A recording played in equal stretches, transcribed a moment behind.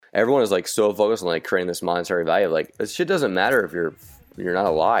everyone is like so focused on like creating this monetary value. Like this shit doesn't matter if you're not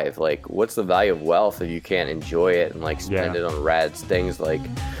alive. Like what's the value of wealth if you can't enjoy it and like spend it on rad things like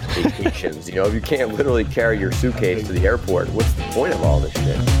vacations? You know, if you can't literally carry your suitcase to the airport, what's the point of all this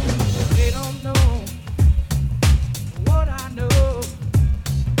shit? They don't know what I know.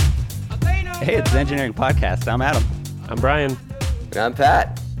 Hey, it's the Engineering Podcast. I'm Adam. I'm Brian. And I'm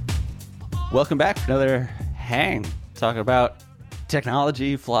Pat. Welcome back for another hang, talking about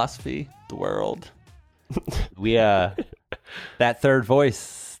technology, philosophy, the world. That third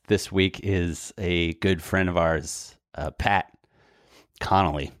voice this week is a good friend of ours, Pat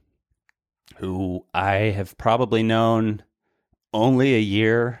Connolly, who I have probably known only a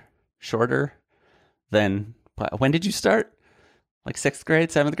year shorter than, when did you start? Like 6th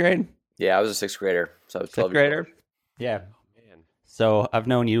grade, 7th grade? Yeah, I was a 6th grader. So I was 12 6th grader? Yeah. So I've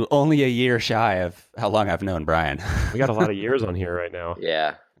known you only a year shy of how long I've known Brian. We got a lot of years on here right now.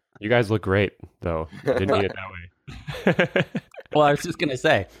 Yeah. You guys look great, though. I didn't mean it that way. Well, I was just gonna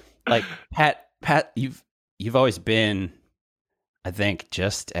say, like Pat, you've always been, I think,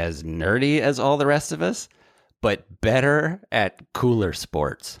 just as nerdy as all the rest of us, but better at cooler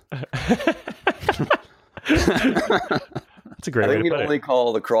sports. That's a great way to put it. I think we only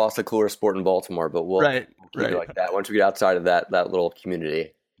call lacrosse a cooler sport in Baltimore, but we'll keep it like that once we get outside of that little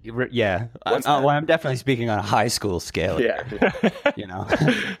community. Yeah, I'm definitely speaking on a high school scale. Yeah, you know.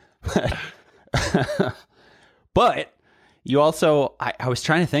 But you also, I was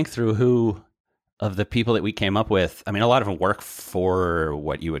trying to think through who of the people that we came up with. I mean, a lot of them work for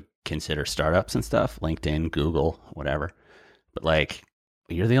what you would consider startups and stuff, LinkedIn, Google, whatever. But like,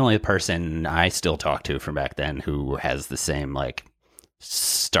 you're the only person I still talk to from back then who has the same like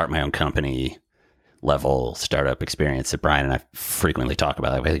start my own company level startup experience that Brian and I frequently talk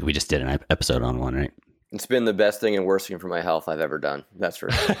about. I think we just did an episode on one, right? It's been the best thing and worst thing for my health I've ever done. That's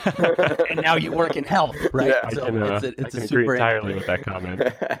for sure. And now you work in health, right? Yeah. So I can agree entirely with that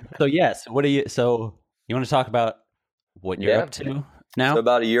comment. So yes, so you want to talk about what you're up to now? So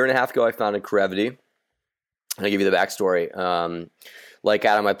about a year and a half ago, I founded Crevity. And I'll give you the backstory. Like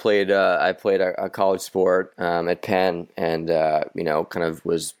Adam, I played a college sport at Penn, and kind of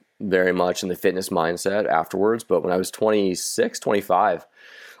was very much in the fitness mindset afterwards. But when I was 26, 25,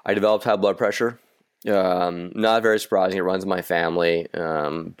 I developed high blood pressure. Not very surprising. It runs in my family,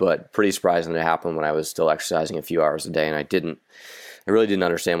 but pretty surprising that it happened when I was still exercising a few hours a day, and I really didn't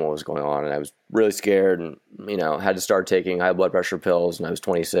understand what was going on, and I was really scared, and had to start taking high blood pressure pills when I was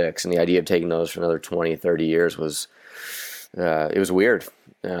 26, and the idea of taking those for another 20, 30 years was it was weird.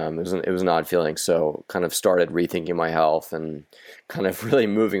 It was an odd feeling. So kind of started rethinking my health and kind of really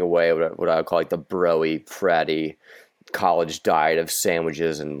moving away what I would call like the bro-y, pratty college diet of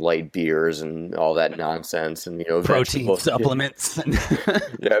sandwiches and light beers and all that nonsense, and protein supplements and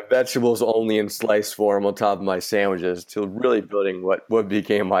vegetables only in sliced form on top of my sandwiches, to really building what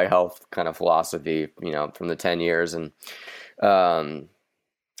became my health kind of philosophy from the 10 years. And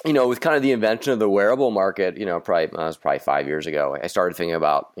with kind of the invention of the wearable market, it was probably 5 years ago, I started thinking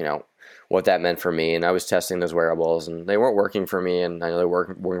about what that meant for me. And I was testing those wearables, and they weren't working for me, and I know they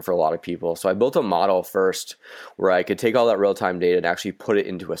were working for a lot of people. So I built a model first where I could take all that real-time data and actually put it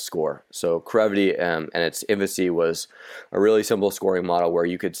into a score. So Crevity and its infancy was a really simple scoring model where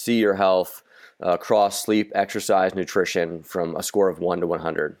you could see your health across sleep, exercise, nutrition from a score of 1 to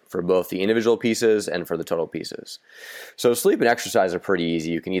 100 for both the individual pieces and for the total pieces. So sleep and exercise are pretty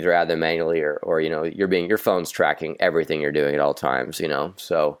easy. You can either add them manually or your phone's tracking everything you're doing at all times,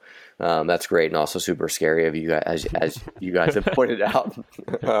 So that's great, and also super scary of you guys, as you guys have pointed out.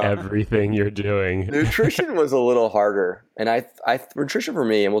 Everything you're doing. Nutrition was a little harder, and nutrition for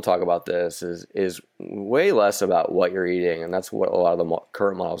me, and we'll talk about this, is way less about what you're eating, and that's what a lot of the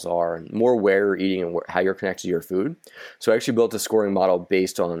current models are, and more where you're eating and how you're connected to your food. So I actually built a scoring model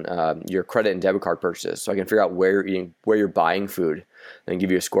based on your credit and debit card purchases, so I can figure out where you're eating, where you're buying food, and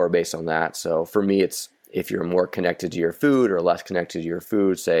give you a score based on that. So for me, it's if you're more connected to your food or less connected to your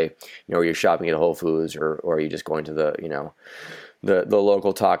food, say, you're shopping at Whole Foods or you're just going to the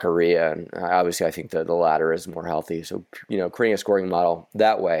local taqueria. And obviously I think that the latter is more healthy. So, creating a scoring model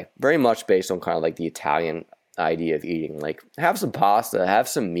that way, very much based on kind of like the Italian idea of eating, like have some pasta, have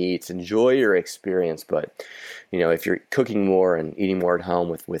some meats, enjoy your experience. But, if you're cooking more and eating more at home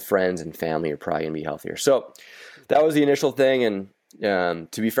with friends and family, you're probably gonna be healthier. So that was the initial thing. And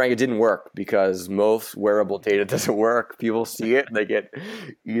to be frank, it didn't work because most wearable data doesn't work. People see it, they get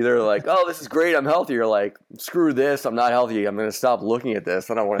either like, oh, this is great, I'm healthy, or like, screw this, I'm not healthy, I'm going to stop looking at this.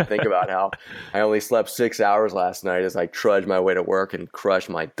 I don't want to think about how I only slept 6 hours last night as I trudged my way to work and crushed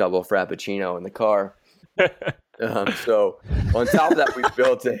my double frappuccino in the car. So on top of that, we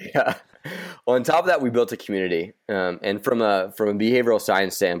built a community. And from a behavioral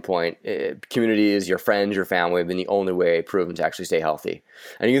science standpoint, community is your friends, your family, have been the only way proven to actually stay healthy.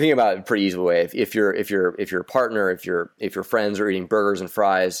 And you can think about it in a pretty easy way. If your partner, if your friends are eating burgers and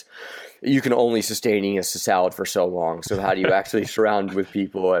fries, you can only sustain eating a salad for so long. So how do you actually surround with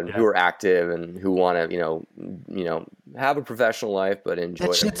people and who are active and who want to, have a professional life but enjoy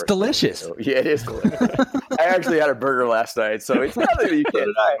that shit's delicious. So, yeah, it is delicious. I actually had a burger last night, so it's nothing that you can't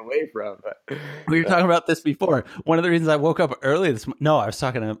shy away from. But, we were talking about this before. One of the reasons I woke up early I was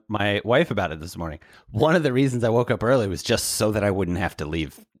talking to my wife about it this morning. One of the reasons I woke up early was just so that I wouldn't have to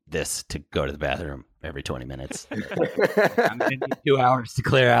leave this to go to the bathroom every 20 minutes. I'm going to need 2 hours to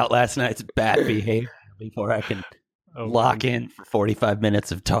clear out last night's bad behavior before I can lock in for 45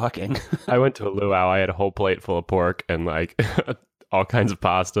 minutes of talking. I went to a luau. I had a whole plate full of pork and like all kinds of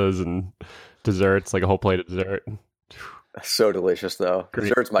pastas and desserts, like a whole plate of dessert. So delicious, though.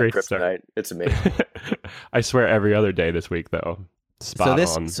 Dessert's my kryptonite. It's amazing. I swear every other day this week, though. Spot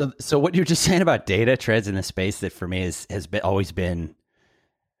on. So what you're just saying about data treads in the space that for me has always been.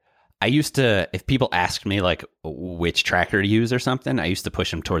 I used to, if people asked me like which tracker to use or something, I used to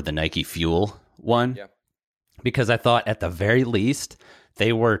push them toward the Nike Fuel one. Yeah. Because I thought at the very least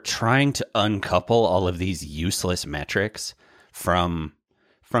they were trying to uncouple all of these useless metrics from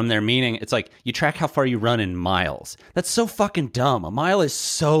their meaning. It's like you track how far you run in miles. That's so fucking dumb. A mile is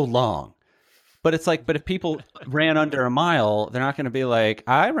so long. But it's like, but if people ran under a mile, they're not going to be like,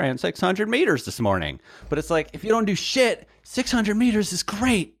 I ran 600 meters this morning. But it's like, if you don't do shit, 600 meters is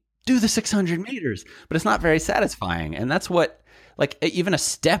great. Do the 600 meters. But it's not very satisfying. And that's what, like, even a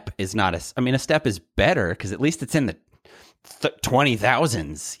step is not a step is better because at least it's in the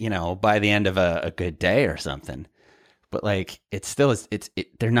 20,000s, by the end of a good day or something. But like, it still is,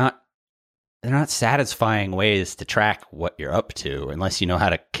 they're not satisfying ways to track what you're up to unless you know how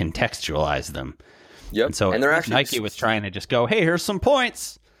to contextualize them. Yep. And so and they're actually Nike was trying to just go, hey, here's some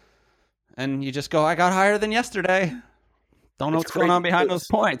points. And you just go, I got higher than yesterday. Don't know what's going on behind those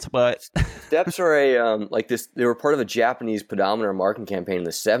points, but steps are they were part of a Japanese pedometer marketing campaign in the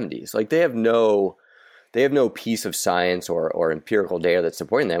 70s. Like they have no piece of science or empirical data that's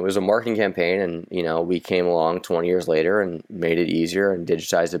supporting that. It was a marketing campaign, and we came along 20 years later and made it easier and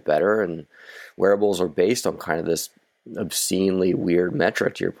digitized it better. And wearables are based on kind of this obscenely weird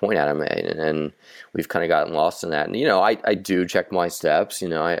metric, to your point, Adam, and we've kind of gotten lost in that. And I do check my steps.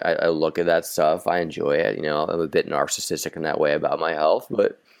 I look at that stuff. I enjoy it. I'm a bit narcissistic in that way about my health,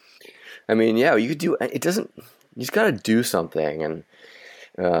 but I mean, yeah, you could do it. Doesn't. You just got to do something, and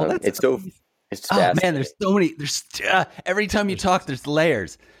it's so. It's man, there's so many. There's every time you talk, there's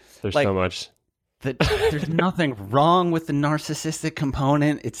layers. There's so much. There's nothing wrong with the narcissistic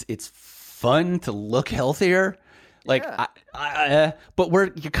component. It's fun to look healthier. Like, yeah. But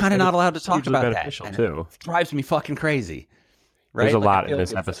you're kind of not allowed to talk about that. Too. It drives me fucking crazy. Right? There's a lot in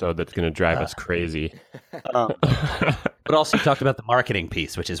this episode that's going to drive us crazy. But also you talked about the marketing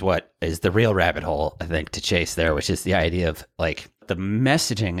piece, which is what is the real rabbit hole, I think, to chase there, which is the idea of like the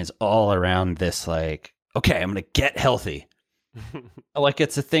messaging is all around this, like, okay, I'm going to get healthy. Like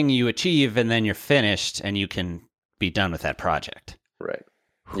it's a thing you achieve and then you're finished and you can be done with that project. Right.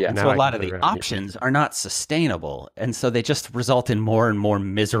 Yeah. So a lot of the options are not sustainable. And so they just result in more and more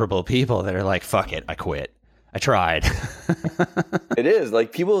miserable people that are like, fuck it, I quit. I tried. It is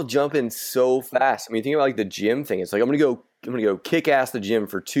like people jump in so fast. I mean, think about like the gym thing. It's like, I'm going to go kick ass the gym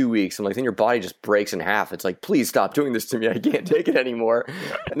for 2 weeks. And like, then your body just breaks in half. It's like, please stop doing this to me. I can't take it anymore.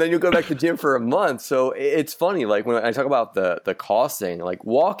 And then you'll go back to the gym for a month. So it's funny. Like when I talk about the cost thing, like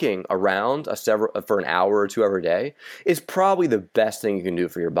walking around for an hour or 2 every day is probably the best thing you can do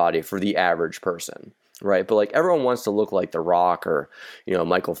for your body for the average person. Right. But like everyone wants to look like The Rock or,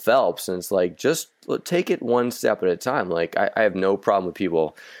 Michael Phelps. And it's like, just take it one step at a time. Like I have no problem with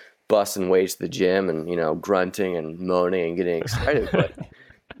people busting weights to the gym and, grunting and moaning and getting excited. But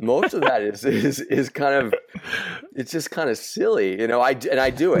most of that is kind of, it's just kind of silly, I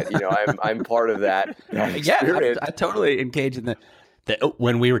do it, I'm part of that. Yeah. I totally engage in the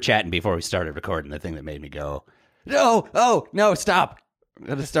when we were chatting before we started recording, the thing that made me go, no, stop. I'm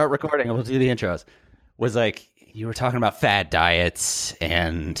going to start recording and we'll do the intros. Was like you were talking about fad diets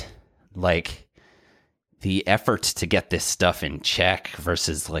and like the efforts to get this stuff in check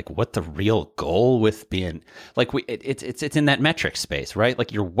versus like what the real goal with being like it's in that metric space, right?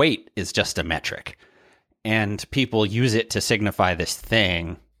 Like your weight is just a metric and people use it to signify this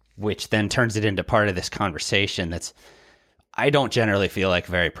thing, which then turns it into part of this conversation that's I don't generally feel like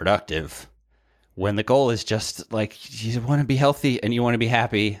very productive when the goal is just like you want to be healthy and you want to be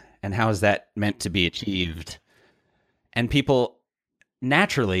happy. And how is that meant to be achieved? And people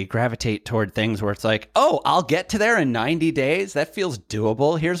naturally gravitate toward things where it's like, oh, I'll get to there in 90 days. That feels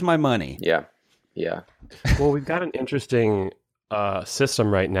doable. Here's my money. Yeah. Yeah. Well, we've got an interesting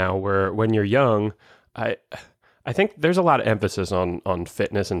system right now where when you're young, I think there's a lot of emphasis on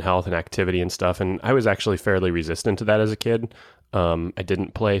fitness and health and activity and stuff. And I was actually fairly resistant to that as a kid. I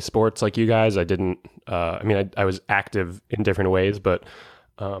didn't play sports like you guys. I didn't, I was active in different ways, but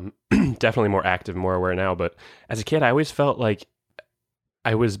definitely more active, more aware now. But as a kid, I always felt like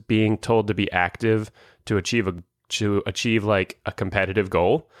I was being told to be active to achieve like a competitive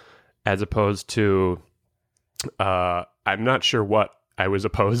goal, as opposed to, I'm not sure what I was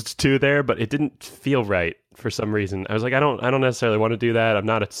opposed to there, but it didn't feel right for some reason. I was like, I don't necessarily want to do that.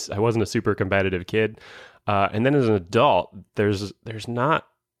 I wasn't a super competitive kid. And then as an adult, there's not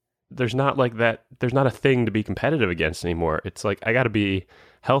like that. There's not a thing to be competitive against anymore. It's like, I got to be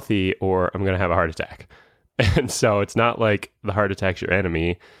healthy or I'm going to have a heart attack. And so it's not like the heart attack's your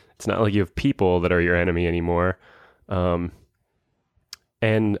enemy. It's not like you have people that are your enemy anymore. And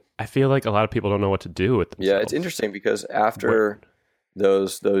I feel like a lot of people don't know what to do with themselves. Yeah, it's interesting because after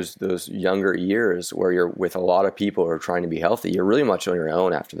those younger years where you're with a lot of people who are trying to be healthy, you're really much on your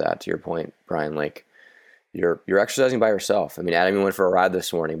own after that, to your point, Brian. Like you're exercising by yourself. I mean, Adam, you went for a ride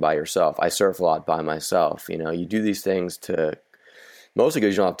this morning by yourself. I surf a lot by myself. You know, you do these things to mostly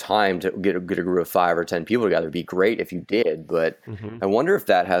because you don't have time to get a group of 5 or 10 people together. It'd be great if you did, but I wonder if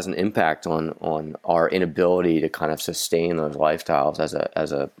that has an impact on our inability to kind of sustain those lifestyles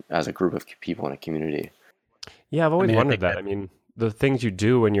as a group of people in a community. Yeah, I've always wondered that. I mean, the things you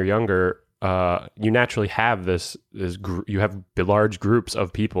do when you're younger, you naturally have you have large groups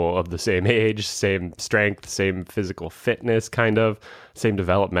of people of the same age, same strength, same physical fitness, kind of same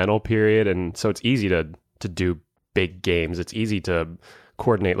developmental period, and so it's easy to do big games. It's easy to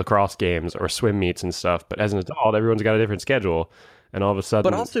coordinate lacrosse games or swim meets and stuff. But as an adult, everyone's got a different schedule, and all of a sudden,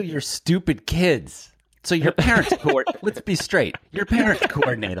 but also you're stupid kids. So your parents let's be straight. Your parents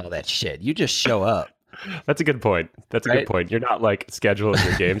coordinate all that shit. You just show up. That's a good point. That's a good point. You're not like scheduling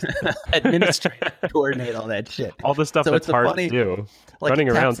your games. Administrative coordinate all that shit. All the stuff that's hard to do. Like, running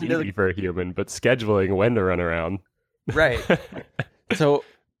around's easy for a human, but scheduling when to run around. Right. So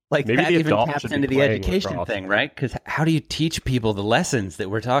like maybe that the even adult taps should be into the playing education lacrosse. thing, right? Because how do you teach people the lessons that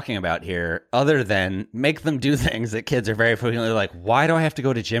we're talking about here other than make them do things that kids are very frequently like, why do I have to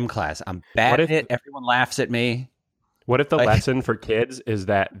go to gym class? I'm bad at it. Everyone laughs at me. What if the lesson for kids is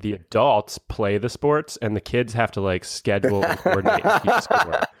that the adults play the sports and the kids have to like schedule and coordinate and keep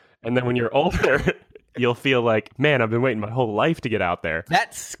score? And then when you're older, you'll feel like, man, I've been waiting my whole life to get out there.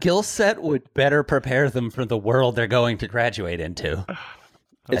 That skill set would better prepare them for the world they're going to graduate into.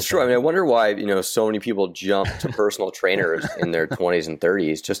 It's true. I mean, I wonder why, so many people jump to personal trainers in their 20s and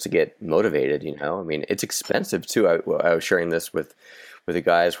 30s just to get motivated, I mean, it's expensive too. I was sharing this with the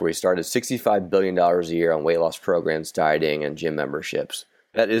guys where we started $65 billion a year on weight loss programs, dieting, and gym memberships.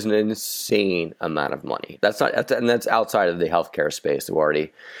 That is an insane amount of money. That's outside of the healthcare space that we're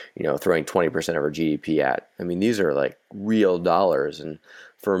already, throwing 20% of our GDP at. I mean, these are like real dollars. And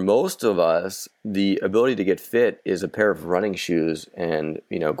for most of us, the ability to get fit is a pair of running shoes and,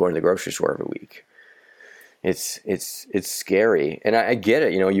 going to the grocery store every week. It's scary, and I get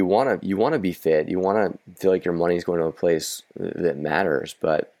it. You want to be fit. You want to feel like your money's going to a place that matters,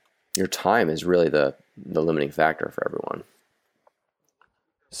 but your time is really the limiting factor for everyone.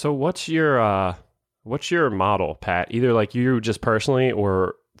 So what's your model, Pat? Either like you just personally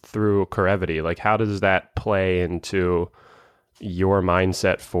or through Corevity. Like, how does that play into your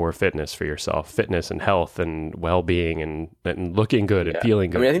mindset for fitness for yourself, fitness and health and well-being and looking good and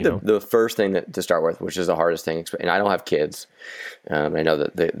feeling good? I mean, I think the first thing to start with, which is the hardest thing, and I don't have kids, I know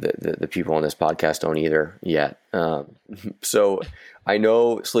that the people on this podcast don't either yet. So I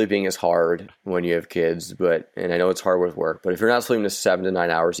know sleeping is hard when you have kids, and I know it's hard with work, but if you're not sleeping to 7 to 9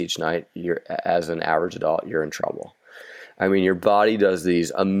 hours each night, as an average adult, you're in trouble. I mean, your body does these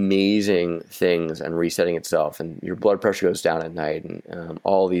amazing things and resetting itself, and your blood pressure goes down at night, and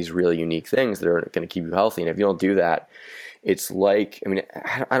all these really unique things that are going to keep you healthy. And if you don't do that, it's like, I mean,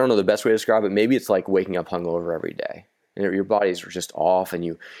 I don't know the best way to describe it. Maybe it's like waking up hungover every day, and your body's just off, and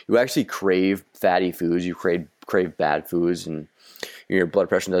you actually crave fatty foods, you crave bad foods, and your blood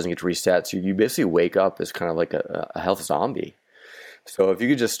pressure doesn't get to reset. So you basically wake up as kind of like a health zombie. So if you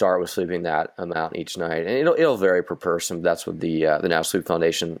could just start with sleeping that amount each night, and it'll vary per person. But that's what the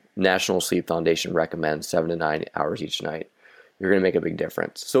National Sleep Foundation recommends: 7 to 9 hours each night. You're going to make a big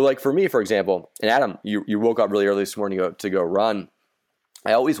difference. So like for me, for example, and Adam, you woke up really early this morning to go run.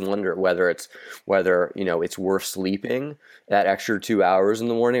 I always wonder whether it's worth sleeping that extra 2 hours in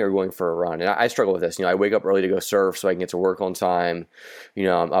the morning or going for a run. And I struggle with this. I wake up early to go surf so I can get to work on time.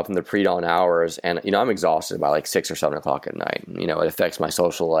 I'm up in the pre-dawn hours, and I'm exhausted by like 6 or 7 o'clock at night. It affects my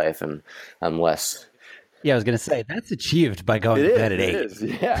social life, and I'm less. Yeah, I was going to say that's achieved by going to bed at 8. It is,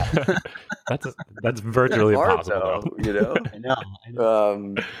 yeah. That's virtually impossible. Though. I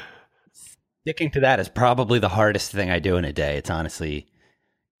know. Sticking to that is probably the hardest thing I do in a day. It's honestly,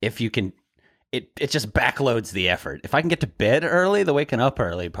 if you can, it just backloads the effort. If I can get to bed early, the waking up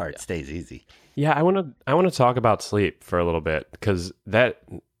early part stays easy. Yeah, I want to talk about sleep for a little bit, because that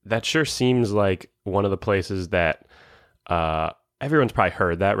sure seems like one of the places that everyone's probably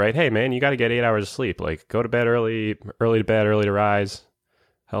heard that, right? Hey man, you got to get 8 hours of sleep. Like, go to bed early to bed, early to rise,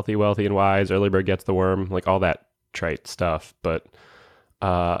 healthy, wealthy, and wise. Early bird gets the worm, like all that trite stuff. But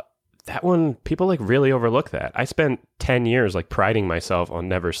that one, people like really overlook that. I spent 10 years like priding myself on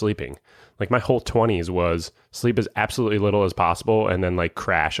never sleeping. Like my whole 20s was sleep as absolutely little as possible, and then like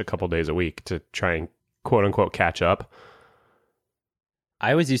crash a couple days a week to try and quote unquote catch up.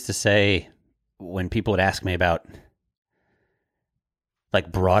 I always used to say, when people would ask me about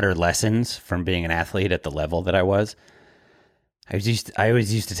like broader lessons from being an athlete at the level that I was, I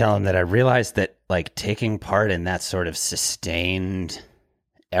always used to tell them that I realized that like taking part in that sort of sustained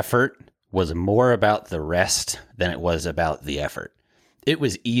effort was more about the rest than it was about the effort. It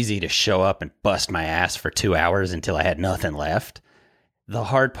was easy to show up and bust my ass for 2 hours until I had nothing left. The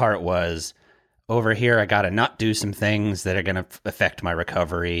hard part was, over here, I got to not do some things that are going to affect my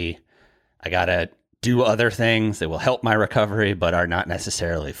recovery. I got to do other things that will help my recovery but are not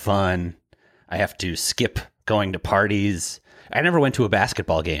necessarily fun. I have to skip going to parties. I never went to a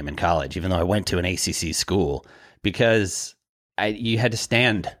basketball game in college, even though I went to an ACC school, because you had to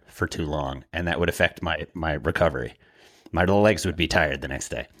stand for too long, and that would affect my recovery. My legs would be tired the next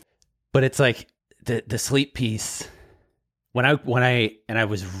day. But it's like the sleep piece. When I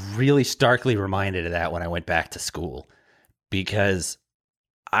was really starkly reminded of that when I went back to school, because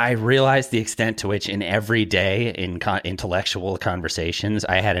I realized the extent to which in every day in intellectual conversations,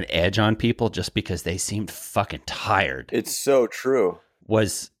 I had an edge on people just because they seemed fucking tired. It's so true.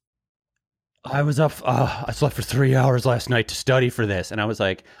 I was up, I slept for 3 hours last night to study for this. And I was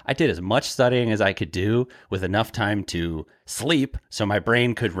like, I did as much studying as I could do with enough time to sleep so my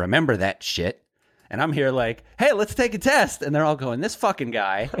brain could remember that shit. And I'm here like, hey, let's take a test. And they're all going, this fucking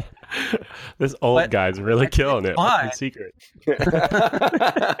guy. This old guy's really killing it. What's the secret?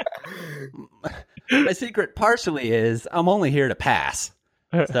 My secret partially is I'm only here to pass.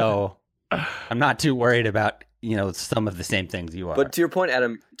 So I'm not too worried about, some of the same things you are. But to your point,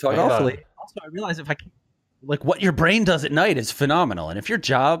 Adam, talking about... Also, I realize if I can, like, what your brain does at night is phenomenal. And if your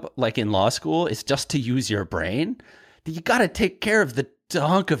job, like in law school, is just to use your brain, then you got to take care of the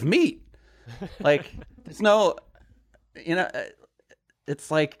hunk of meat. Like, there's no,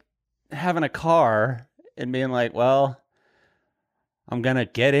 it's like having a car and being like, well, I'm going to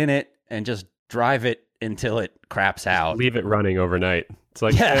get in it and just drive it until it craps out. Leave it running overnight. It's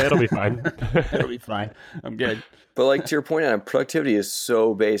like, yeah, it'll be fine. It'll be fine. I'm good. But like to your point, Adam, productivity is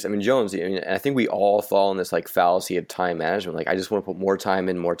so base. I mean, Jones, I think we all fall in this like fallacy of time management. Like, I just want to put more time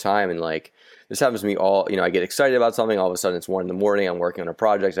in, and like this happens to me all. I get excited about something, all of a sudden it's 1 a.m. I'm working on a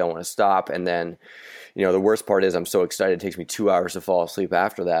project, I don't want to stop, and then, the worst part is I'm so excited it takes me 2 hours to fall asleep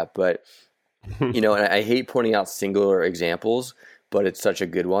after that. But and I hate pointing out singular examples, but it's such a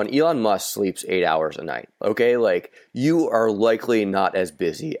good one. Elon Musk sleeps 8 hours a night. Okay, like you are likely not as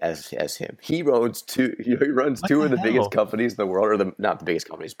busy as him. He runs two. He runs two of the biggest companies in the world, or not the biggest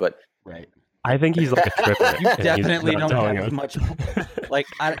companies, but right. I think he's like a triplet. You definitely don't have as much. Like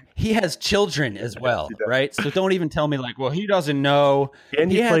he has children as well, right? So don't even tell me like, well, he doesn't know. And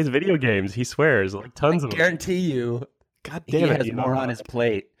he plays video games. He swears like tons of them. I guarantee you, God damn he has more on his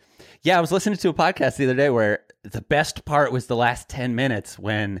plate. Yeah, I was listening to a podcast the other day where the best part was the last 10 minutes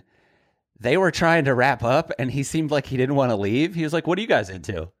when they were trying to wrap up and he seemed like he didn't want to leave. He was like, what are you guys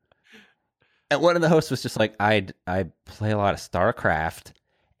into? And one of the hosts was just like, I play a lot of StarCraft.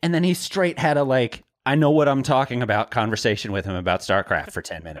 And then he straight had a like, I know what I'm talking about conversation with him about StarCraft for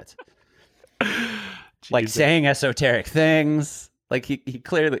 10 minutes. Like saying esoteric things. Like he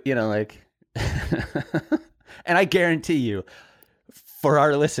clearly, like, and I guarantee you, for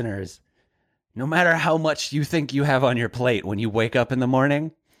our listeners, no matter how much you think you have on your plate when you wake up in the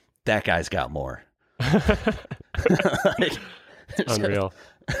morning, that guy's got more. Unreal.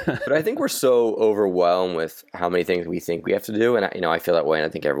 But I think we're so overwhelmed with how many things we think we have to do, and I feel that way, and I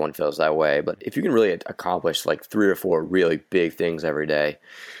think everyone feels that way. But if you can really accomplish like 3 or 4 really big things every day,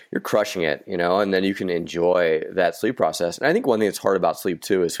 you're crushing it, and then you can enjoy that sleep process. And I think one thing that's hard about sleep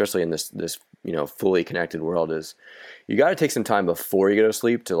too, especially in this fully connected world, is you got to take some time before you go to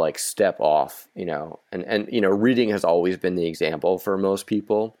sleep to like step off, and reading has always been the example for most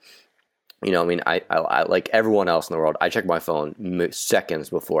people. I like everyone else in the world, I check my phone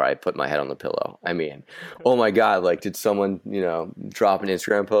seconds before I put my head on the pillow. I mean, oh my God, like did someone, drop an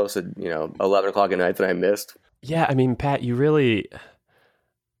Instagram post at, 11 o'clock at night that I missed? Yeah. I mean, Pat, you really,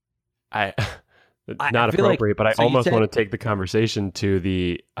 not appropriate, but I almost want to take the conversation to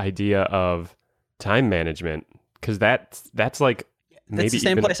the idea of time management, because that's like maybe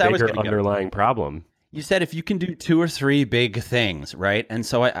even a bigger underlying problem. You said if you can do 2 or 3 big things, right? And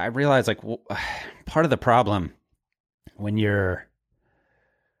so I realized like part of the problem when you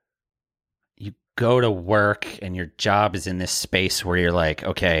go to work and your job is in this space where you're like,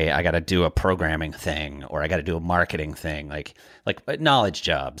 okay, I got to do a programming thing or I got to do a marketing thing, like knowledge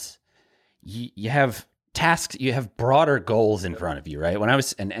jobs. You have tasks, you have broader goals in front of you, right? When I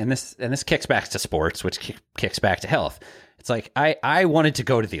was, and this kicks back to sports, which kicks back to health. It's like I wanted to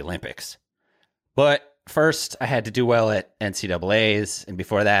go to the Olympics. But first, I had to do well at NCAAs, and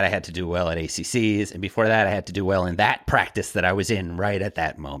before that, I had to do well at ACCs, and before that, I had to do well in that practice that I was in right at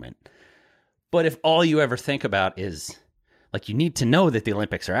that moment. But if all you ever think about is, like, you need to know that the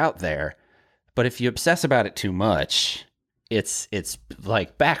Olympics are out there, but if you obsess about it too much, it's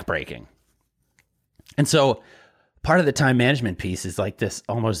like backbreaking. And so part of the time management piece is like this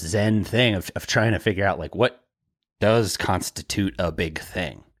almost Zen thing of trying to figure out, like, what does constitute a big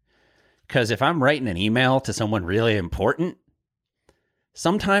thing? Because if I'm writing an email to someone really important,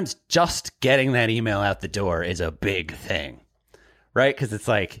 sometimes just getting that email out the door is a big thing, right? Because it's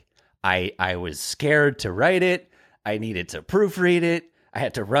like, I was scared to write it. I needed to proofread it. I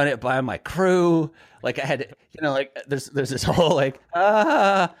had to run it by my crew. Like I had to, like there's this whole like,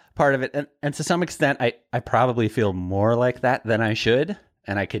 part of it. And to some extent, I probably feel more like that than I should.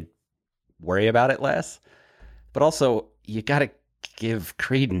 And I could worry about it less. But also, you got to give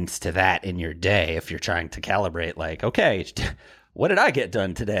credence to that in your day if you're trying to calibrate, like, okay, what did I get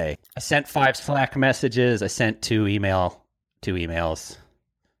done today? I sent 5 Slack messages. I sent 2 emails.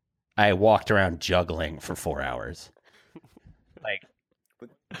 I walked around juggling for 4 hours. Like,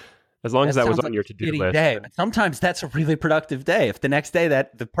 as long as that was on your to-do list. Day, but sometimes that's a really productive day. If the next day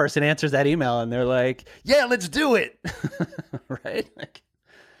that the person answers that email and they're like, yeah, let's do it. Right? Like,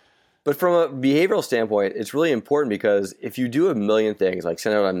 but from a behavioral standpoint, it's really important because if you do a million things, like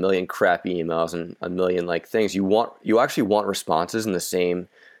send out a million crappy emails and a million like things, you actually want responses in the same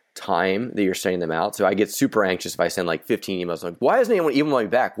time that you're sending them out. So I get super anxious if I send like 15 emails. I'm like, why isn't anyone emailing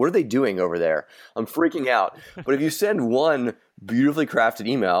me back? What are they doing over there? I'm freaking out. But if you send one beautifully crafted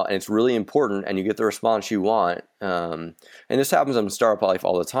email and it's really important and you get the response you want, and this happens in startup life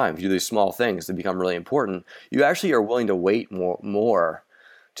all the time. If you do these small things that become really important, you actually are willing to wait more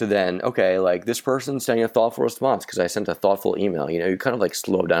to then, okay, like this person's sending a thoughtful response because I sent a thoughtful email. You kind of like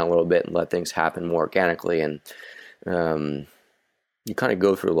slow down a little bit and let things happen more organically, and you kind of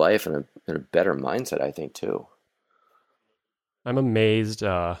go through life in a better mindset, I think, too. I'm amazed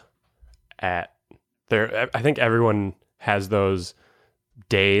at there. I think everyone has those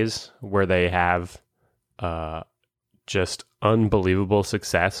days where they have just unbelievable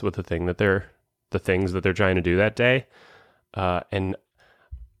success with the things that they're trying to do that day, and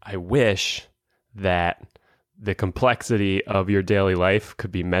I wish that the complexity of your daily life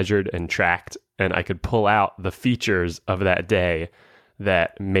could be measured and tracked, and I could pull out the features of that day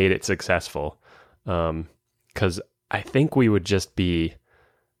that made it successful. Because I think we would just be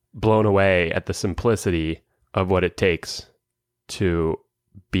blown away at the simplicity of what it takes to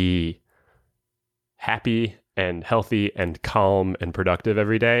be happy and healthy and calm and productive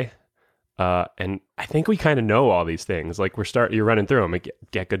every day. And I think we kind of know all these things. Like you're running through them.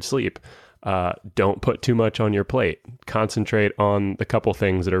 Get good sleep. Don't put too much on your plate. Concentrate on the couple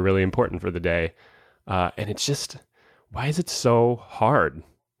things that are really important for the day. And it's just, why is it so hard?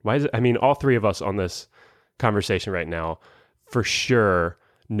 All 3 of us on this conversation right now, for sure,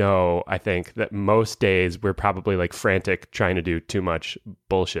 know, I think, that most days we're probably like frantic trying to do too much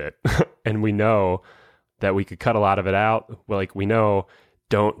bullshit. And we know that we could cut a lot of it out. Well, like we know,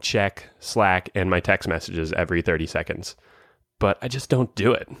 don't check Slack and my text messages every 30 seconds. But I just don't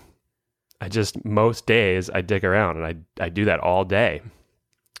do it. Most days I dig around and I do that all day.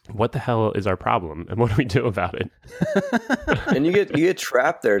 what the hell is our problem and what do we do about it? And you get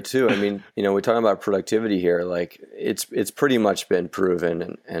trapped there too. I mean, we're talking about productivity here. Like it's pretty much been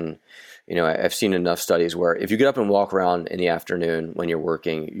proven, and I've seen enough studies where if you get up and walk around in the afternoon when you're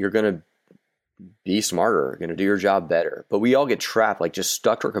working, you're going to be smarter, you're going to do your job better. But we all get trapped, like just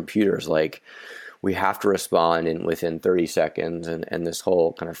stuck to our computers. Like we have to respond within 30 seconds and this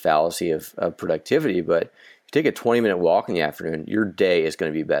whole kind of fallacy of productivity. But take a 20-minute walk in the afternoon, your day is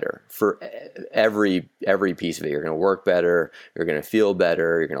going to be better for every piece of it. You're going to work better. You're going to feel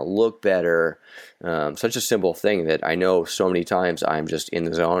better. You're going to look better. Such a simple thing that I know so many times I'm just in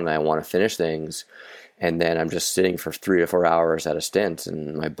the zone and I want to finish things. And then I'm just sitting for 3 to 4 hours at a stint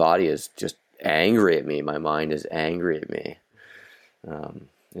and my body is just angry at me. My mind is angry at me.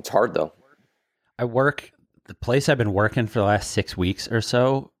 It's hard though. The place I've been working for the last 6 weeks or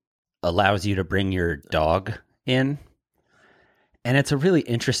so allows you to bring your dog in. And it's a really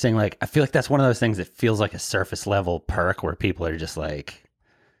interesting, I feel like that's one of those things that feels like a surface level perk where people are just like,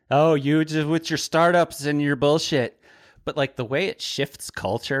 oh, you just with your startups and your bullshit. But the way it shifts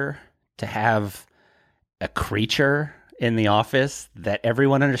culture to have a creature in the office that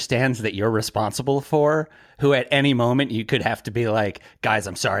everyone understands that you're responsible for, who at any moment you could have to be like, guys,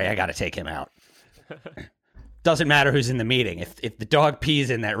 I'm sorry, I got to take him out. Doesn't matter who's in the meeting. If the dog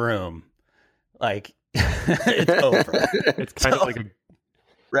pees in that room, it's over. It's kind of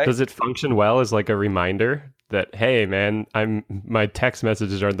right? Does it function well as a reminder that, hey, man, my text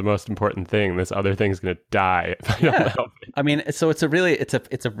messages aren't the most important thing. This other thing's going to die if I don't help it. I mean, so it's a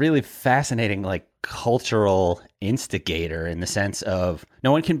really fascinating cultural instigator in the sense of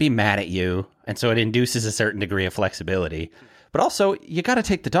no one can be mad at you, and so it induces a certain degree of flexibility. But also, you got to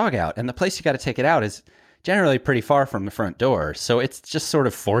take the dog out, and the place you got to take it out is generally pretty far from the front door. So it just sort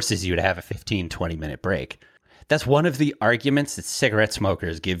of forces you to have a 15, 20-minute break. That's one of the arguments that cigarette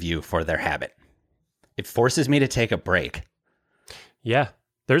smokers give you for their habit. It forces me to take a break. Yeah.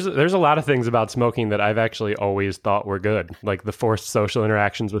 There's a lot of things about smoking that I've actually always thought were good, like the forced social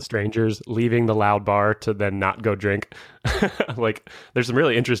interactions with strangers, leaving the loud bar to then not go drink. There's some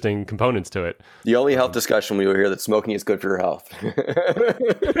really interesting components to it. The only health discussion we will hear that smoking is good for your health.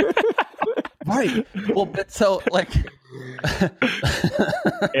 Right. Well, but so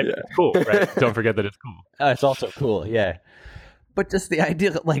it's cool, right? Don't forget that it's cool. It's also cool, yeah. But just the idea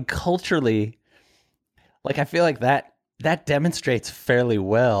that culturally, I feel like that demonstrates fairly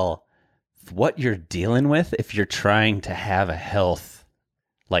well what you're dealing with if you're trying to have a health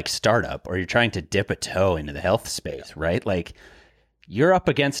startup or you're trying to dip a toe into the health space, right? You're up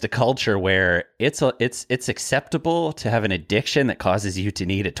against a culture where it's acceptable to have an addiction that causes you to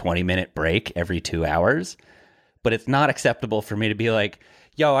need a 20-minute break every 2 hours, but it's not acceptable for me to be like,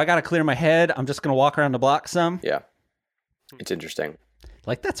 yo, I got to clear my head. I'm just going to walk around the block some. Yeah. It's interesting.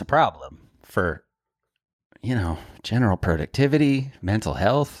 That's a problem for general productivity, mental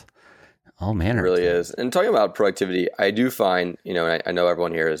health, all manner. It really is. And talking about productivity, I do find, and I know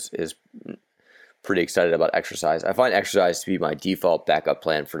everyone here is pretty excited about exercise. I find exercise to be my default backup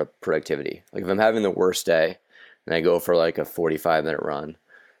plan for the productivity. If I'm having the worst day and I go for a 45-minute run,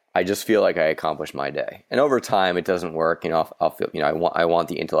 I just feel like I accomplished my day. And over time, it doesn't work. I'll feel, I want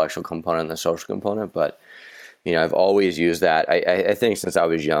the intellectual component and the social component, but I've always used that. I think since I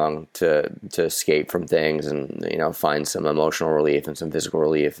was young to escape from things and find some emotional relief and some physical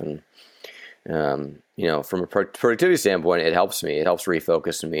relief, and from a productivity standpoint, it helps me. It helps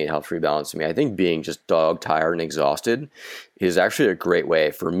refocus me. It helps rebalance me. I think being just dog tired and exhausted is actually a great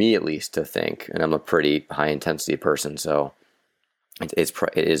way for me, at least, to think. And I'm a pretty high intensity person, so it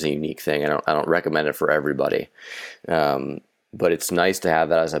is a unique thing. I don't recommend it for everybody. But it's nice to have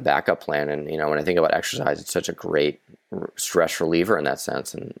that as a backup plan. And, when I think about exercise, it's such a great stress reliever in that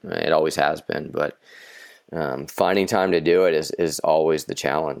sense. And it always has been. But finding time to do it is always the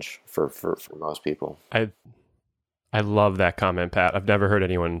challenge for most people. I love that comment, Pat. I've never heard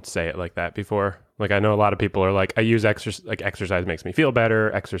anyone say it like that before. I know a lot of people are I use exercise makes me feel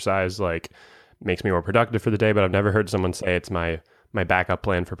better. Exercise makes me more productive for the day. But I've never heard someone say it's my backup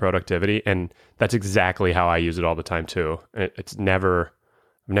plan for productivity. And that's exactly how I use it all the time too. And I've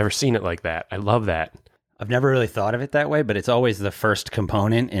never seen it like that. I love that. I've never really thought of it that way, but it's always the first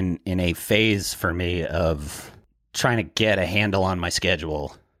component in a phase for me of trying to get a handle on my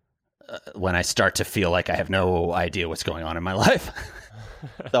schedule when I start to feel like I have no idea what's going on in my life.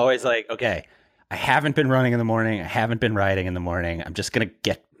 It's always okay, I haven't been running in the morning. I haven't been riding in the morning. I'm just going to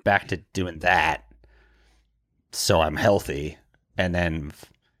get back to doing that so I'm healthy, and then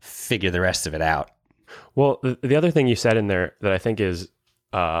figure the rest of it out. Well, the other thing you said in there that I think is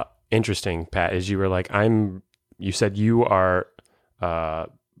interesting, Pat, is you were you said you are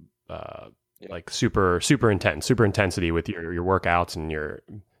like super intensity with your workouts and your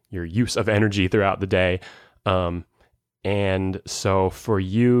use of energy throughout the day. And so for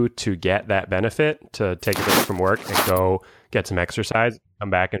you to get that benefit, to take a break from work and go get some exercise, come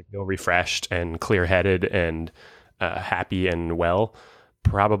back and feel refreshed and clear-headed and happy and well,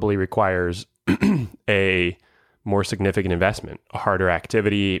 probably requires a more significant investment, a harder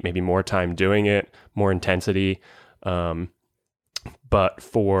activity, maybe more time doing it, more intensity. But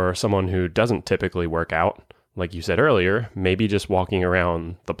for someone who doesn't typically work out, like you said earlier, maybe just walking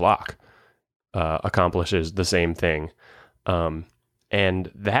around the block accomplishes the same thing.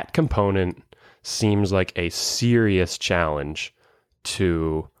 And that component seems like a serious challenge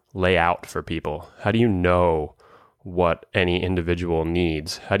to lay out for people. How do you know what any individual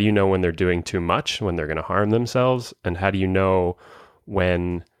needs? How do you know when they're doing too much, when they're going to harm themselves? And how do you know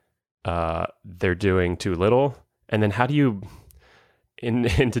when they're doing too little? And then how do you,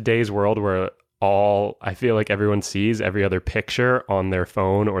 in today's world where I feel like everyone sees every other picture on their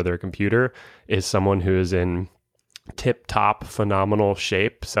phone or their computer is someone who is in tip-top phenomenal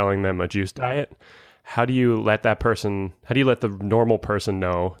shape selling them a juice diet, how do you let the normal person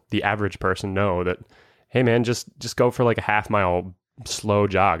know, the average person know that, hey man, just go for like a half-mile slow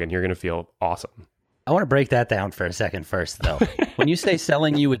jog and you're going to feel awesome? I want to break that down for a second first, though. When you say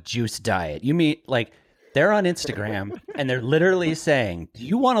selling you a juice diet, you mean like they're on Instagram and they're literally saying, do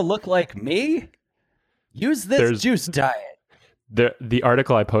you want to look like me? Use this juice diet. The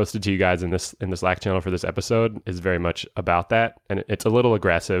article I posted to you guys in the Slack channel for this episode is very much about that, and it's a little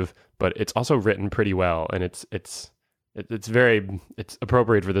aggressive, but it's also written pretty well, and it's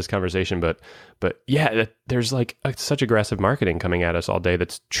appropriate for this conversation. But yeah, there's like such aggressive marketing coming at us all day.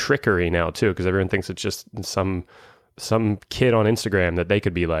 That's trickery now too, because everyone thinks it's just some kid on Instagram that they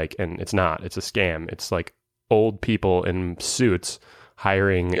could be like, and it's not. It's a scam. It's like old people in suits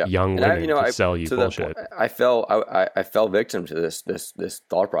hiring young women to sell you bullshit. I fell victim to this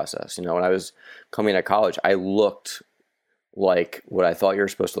thought process. When I was coming out of college, I looked like what I thought you were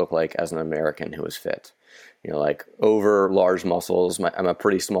supposed to look like as an American who was fit. Like over large muscles. I'm a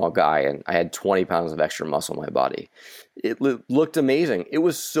pretty small guy, and I had 20 pounds of extra muscle in my body. It looked amazing. It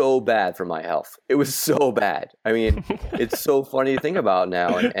was so bad for my health. It was so bad. I mean, it's so funny to think about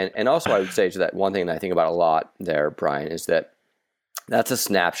now. And also I would say to that one thing that I think about a lot there, Brian, is that that's a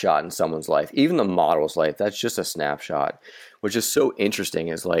snapshot in someone's life. Even the model's life, that's just a snapshot, which is so interesting.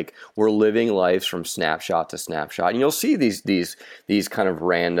 Is like we're living lives from snapshot to snapshot. And you'll see these kind of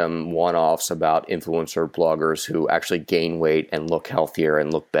random one-offs about influencer bloggers who actually gain weight and look healthier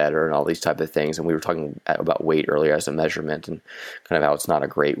and look better and all these type of things. And we were talking about weight earlier as a measurement and kind of how it's not a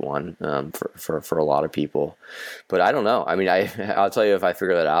great one for a lot of people. But I don't know. I mean, I'll tell you, if I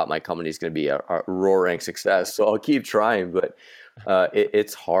figure that out, my company's going to be a roaring success. So I'll keep trying, but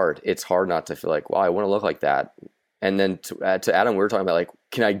it's hard. It's hard not to feel like, wow, I want to look like that. And then to Adam, we were talking about like,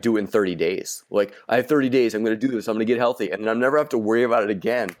 can I do it in 30 days? Like, I have 30 days. I'm going to do this. I'm going to get healthy, and I'm never have to worry about it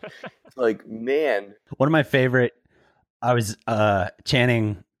again. Like, man. One of my favorite. I was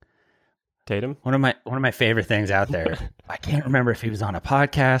Channing Tatum. One of my favorite things out there. I can't remember if he was on a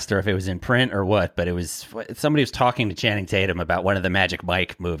podcast or if it was in print or what, but it was somebody was talking to Channing Tatum about one of the Magic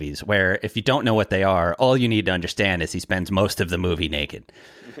Mike movies, where if you don't know what they are, all you need to understand is he spends most of the movie naked.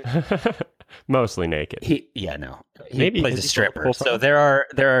 Mostly naked. He plays a stripper. So there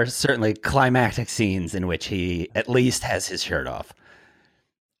are certainly climactic scenes in which he at least has his shirt off.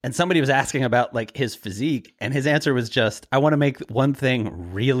 And somebody was asking about like his physique, and his answer was just, I want to make one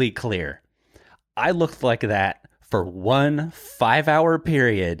thing really clear. I looked like that for 1 5-hour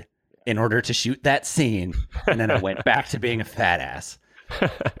period in order to shoot that scene, and then I went back to being a fat ass.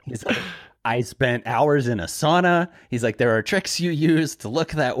 He's like, I spent hours in a sauna. He's like, there are tricks you use to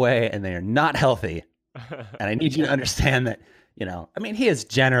look that way, and they are not healthy. And I need you to understand that, I mean, he is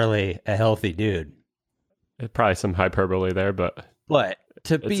generally a healthy dude. Probably some hyperbole there, but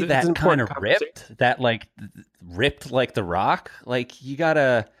to be that kind of ripped, that like ripped like The Rock, like you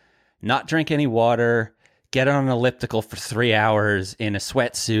gotta not drink any water, get on an elliptical for 3 hours in a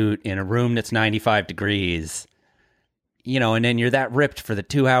sweatsuit in a room that's 95 degrees, and then you're that ripped for the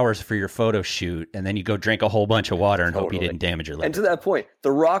 2 hours for your photo shoot, and then you go drink a whole bunch of water and hope you didn't damage your liver. And to that point,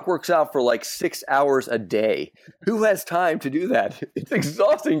 The Rock works out for like 6 hours a day. Who has time to do that? It's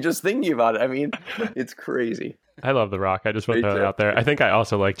exhausting just thinking about it. I mean, it's crazy. I love The Rock. I just want to throw it out there. I think I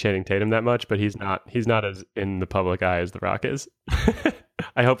also like Channing Tatum that much, but he's not as in the public eye as The Rock is.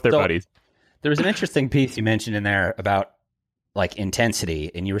 I hope they're buddies. There was an interesting piece you mentioned in there about like intensity,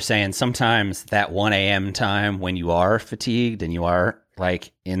 and you were saying sometimes that 1 a.m. time when you are fatigued and you are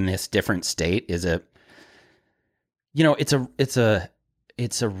like in this different state is it's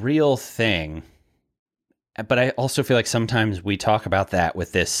it's a real thing. But I also feel like sometimes we talk about that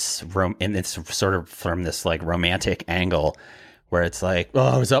with this and it's sort of from this like romantic angle where it's like,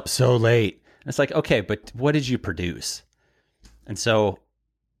 oh, I was up so late. And it's like, okay, but what did you produce? And so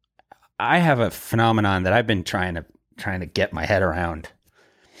I have a phenomenon that I've been trying to get my head around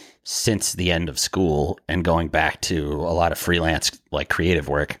since the end of school and going back to a lot of freelance like creative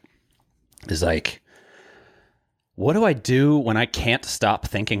work is like, what do I do when I can't stop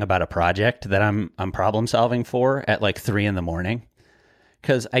thinking about a project that I'm problem solving for at like 3 a.m?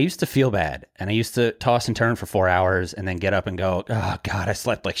 Because I used to feel bad and I used to toss and turn for 4 hours and then get up and go, oh God, I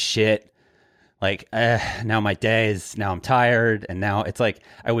slept like shit. Like, now I'm tired. And now it's like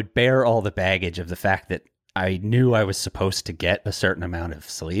I would bear all the baggage of the fact that I knew I was supposed to get a certain amount of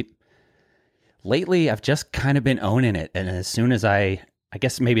sleep. Lately, I've just kind of been owning it. And as soon as I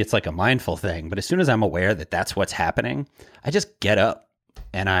guess maybe it's like a mindful thing, but as soon as I'm aware that that's what's happening, I just get up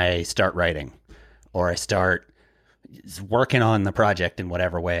and I start writing or I start working on the project in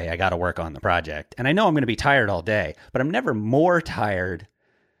whatever way I got to work on the project. And I know I'm going to be tired all day, but I'm never more tired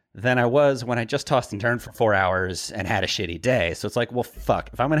than I was when I just tossed and turned for 4 hours and had a shitty day. So it's like, well, fuck,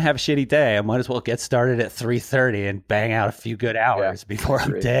 if I'm going to have a shitty day, I might as well get started at 3:30 and bang out a few good hours before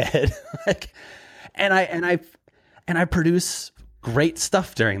I'm dead. And I produce great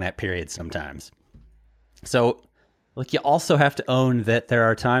stuff during that period sometimes. So like you also have to own that there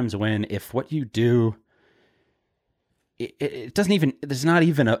are times when if what you do, it doesn't even, there's not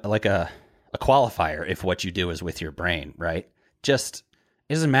even a qualifier if what you do is with your brain, right? Just,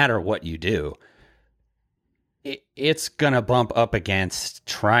 it doesn't matter what you do. It's going to bump up against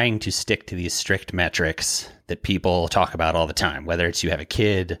trying to stick to these strict metrics that people talk about all the time, whether it's you have a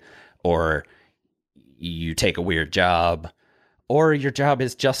kid or you take a weird job, or your job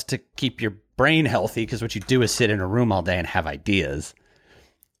is just to keep your brain healthy because what you do is sit in a room all day and have ideas.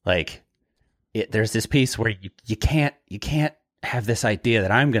 Like, there's this piece where you can't have this idea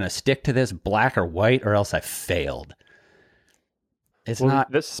that I'm going to stick to this black or white or else I failed. It's not.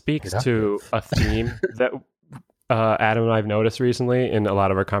 This speaks to a theme that Adam and I have noticed recently in a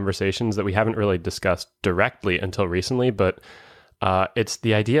lot of our conversations that we haven't really discussed directly until recently, but it's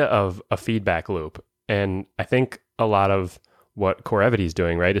the idea of a feedback loop. And I think a lot of what CoreEvity is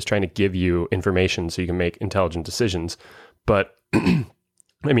doing, right, is trying to give you information so you can make intelligent decisions. But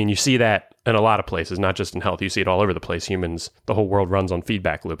I mean, you see that in a lot of places, not just in health. You see it all over the place. Humans, the whole world runs on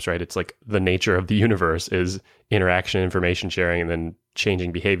feedback loops, right? It's like the nature of the universe is interaction, information sharing, and then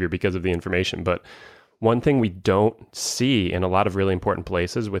changing behavior because of the information. But one thing we don't see in a lot of really important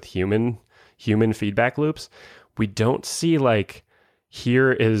places with human feedback loops, we don't see like,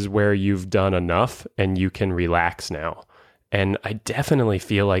 here is where you've done enough and you can relax now. And I definitely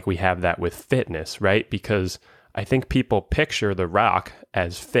feel like we have that with fitness, right? Because I think people picture The Rock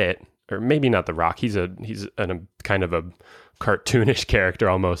as fit, or maybe not The Rock. He's a kind of a cartoonish character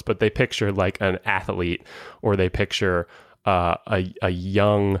almost, but they picture like an athlete, or they picture a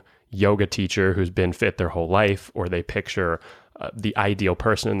young yoga teacher who's been fit their whole life, or they picture the ideal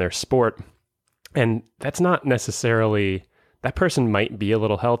person in their sport. And that's not necessarily, that person might be a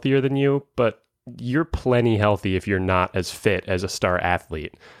little healthier than you, but you're plenty healthy if you're not as fit as a star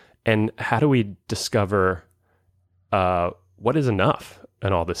athlete. And how do we discover what is enough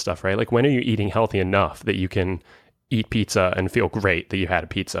and all this stuff, right? Like, when are you eating healthy enough that you can eat pizza and feel great that you had a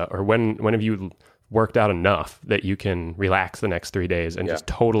pizza? Or when have you worked out enough that you can relax the next 3 days and just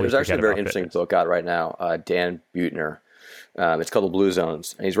totally There's actually a very interesting book out right now, Dan Buettner. It's called The Blue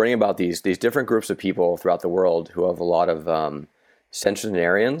Zones. And he's writing about these different groups of people throughout the world who have a lot of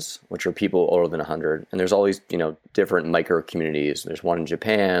centenarians, which are people older than 100. And there's all these, different micro communities. There's one in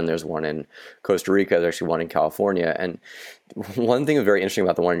Japan, there's one in Costa Rica, there's actually one in California. And one thing that's very interesting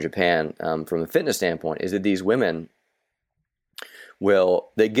about the one in Japan, from a fitness standpoint, is that these women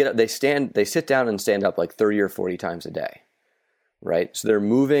they sit down and stand up like 30 or 40 times a day, right? So they're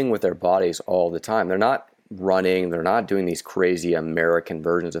moving with their bodies all the time. They're not running, they're not doing these crazy American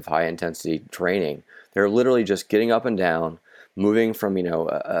versions of high intensity training. They're literally just getting up and down, moving from,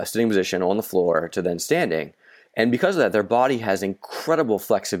 a sitting position on the floor to then standing. And because of that, their body has incredible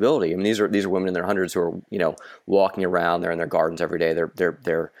flexibility. I mean, these are women in their hundreds who are, walking around. They're in their gardens every day.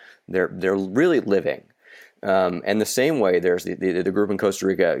 They're really living. And the same way, there's the group in Costa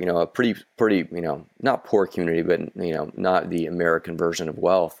Rica, a pretty, not poor community, but not the American version of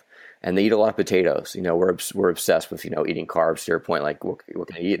wealth. And they eat a lot of potatoes. We're obsessed with eating carbs. To your point, like what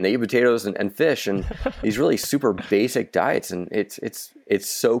can I eat? And they eat potatoes and fish and these really super basic diets. And it's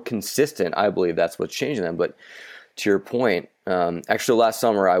so consistent. I believe that's what's changing them. But to your point, actually last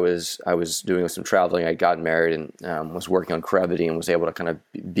summer I was doing some traveling. I'd gotten married and was working on Crevity and was able to kind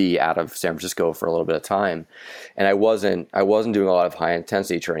of be out of San Francisco for a little bit of time. And I wasn't doing a lot of high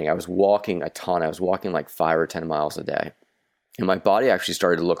intensity training. I was walking a ton. I was walking like 5 or 10 miles a day, and my body actually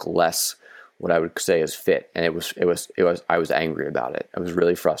started to look less what I would say is fit. And it was I was angry about it. I was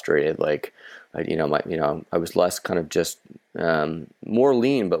really frustrated. Like, I was less kind of just more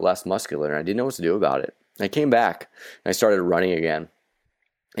lean but less muscular, and I didn't know what to do about it. I came back and I started running again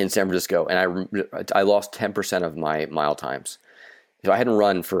in San Francisco, and I lost 10% of my mile times. So I hadn't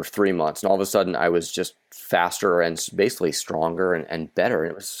run for 3 months, and all of a sudden I was just faster and basically stronger and better.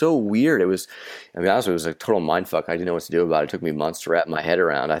 And it was so weird. Honestly, it was a total mindfuck. I didn't know what to do about it. It took me months to wrap my head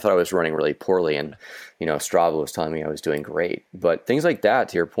around. I thought I was running really poorly, and Strava was telling me I was doing great. But things like that,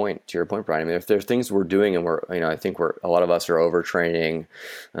 to your point, Brian. I mean, if there's things we're doing and I think a lot of us are overtraining,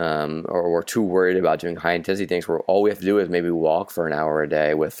 or we're too worried about doing high intensity things, where all we have to do is maybe walk for an hour a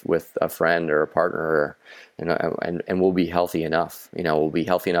day with a friend or a partner, and we'll be healthy enough. We'll be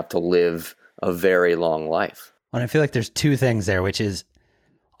healthy enough to live a very long life. And I feel like there's two things there, which is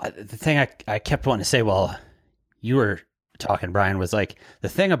the thing I kept wanting to say while you were talking, Brian, was like, the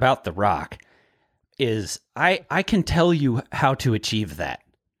thing about The Rock is I can tell you how to achieve that.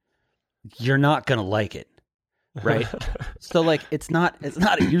 You're not going to like it. Right. So like, it's not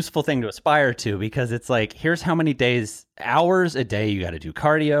a useful thing to aspire to, because it's like, here's how many hours a day you got to do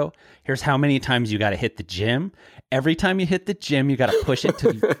cardio. Here's how many times you got to hit the gym. Every time you hit the gym, you got to push it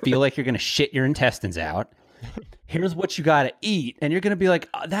till you feel like you're going to shit your intestines out. Here's what you got to eat. And you're going to be like,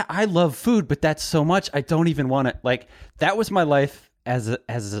 I love food, but that's so much. I don't even want to, like, that was my life as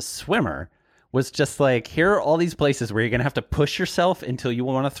a swimmer, was just like, here are all these places where you're going to have to push yourself until you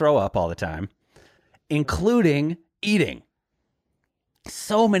want to throw up all the time, including eating.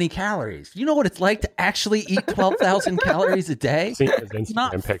 So many calories. You know what it's like to actually eat 12,000 calories a day? It's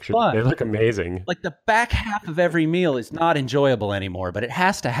not pictures. Fun. They look amazing. Like, the back half of every meal is not enjoyable anymore, but it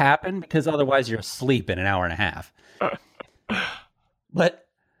has to happen because otherwise you're asleep in an hour and a half. But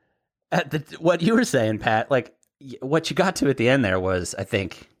what you were saying, Pat, like what you got to at the end there was, I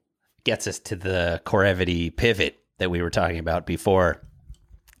think, gets us to the Corevity pivot that we were talking about before.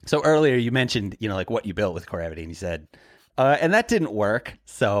 So earlier you mentioned, like what you built with Corevity, and you said, and that didn't work.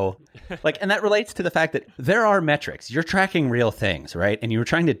 So and that relates to the fact that there are metrics. You're tracking real things, right? And you were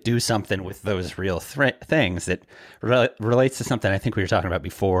trying to do something with those real things that relates to something I think we were talking about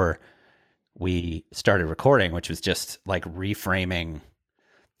before we started recording, which was just like reframing.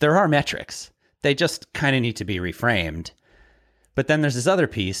 There are metrics. They just kind of need to be reframed. But then there's this other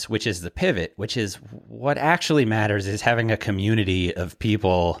piece, which is the pivot, which is what actually matters is having a community of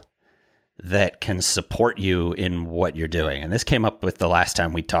people that can support you in what you're doing. And this came up with the last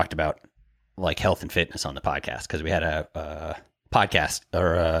time we talked about like health and fitness on the podcast, because we had a podcast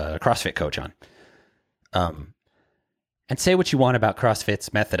or a CrossFit coach on. And say what you want about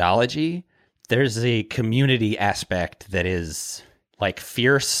CrossFit's methodology, there's a community aspect that is like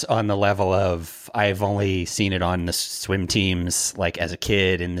fierce on the level of, I've only seen it on the swim teams, like as a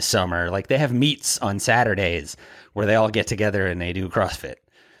kid in the summer. Like, they have meets on Saturdays where they all get together and they do CrossFit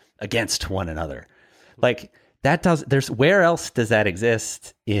against one another. Like, where else does that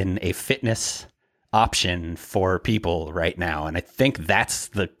exist in a fitness option for people right now? And I think that's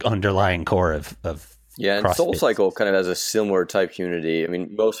the underlying core of yeah, and SoulCycle kind of has a similar type community. I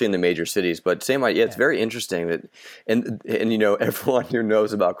mean, mostly in the major cities, but same idea. It's very interesting that, and everyone who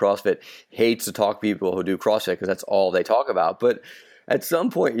knows about CrossFit hates to talk to people who do CrossFit because that's all they talk about. But at some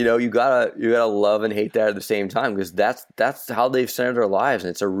point, you gotta love and hate that at the same time, because that's how they've centered their lives,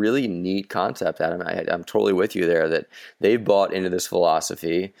 and it's a really neat concept, Adam. I'm totally with you there that they've bought into this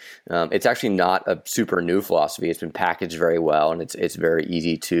philosophy. It's actually not a super new philosophy. It's been packaged very well, and it's very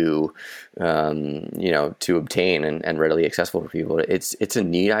easy to to obtain and readily accessible for people. It's a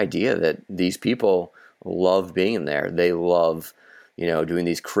neat idea that these people love being in there. They love doing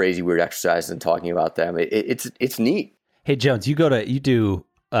these crazy weird exercises and talking about them. It's neat. Hey, Jones, you do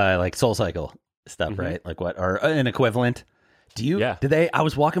like SoulCycle stuff, right? Like what, or an equivalent? Do you? Yeah. I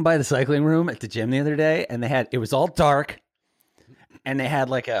was walking by the cycling room at the gym the other day, and it was all dark, and they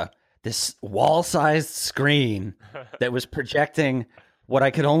had like this wall-sized screen that was projecting what I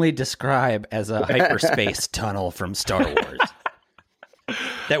could only describe as a hyperspace tunnel from Star Wars.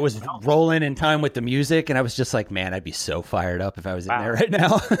 That was rolling in time with the music, and I was just like, man, I'd be so fired up if I was in there right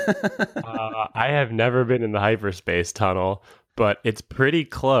now. I have never been in the hyperspace tunnel, but it's pretty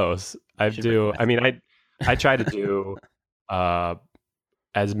close. I try to do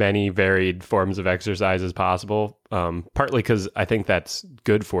as many varied forms of exercise as possible, partly because I think that's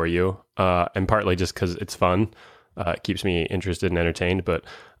good for you, and partly just because it's fun. It keeps me interested and entertained. But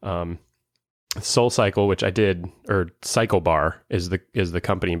Soul Cycle, which I did, or Cycle Bar is the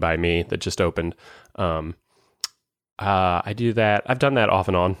company by me that just opened. I do that. I've done that off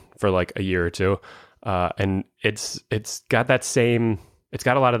and on for like a year or two, and it's got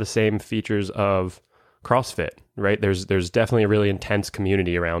a lot of the same features of CrossFit, right? There's definitely a really intense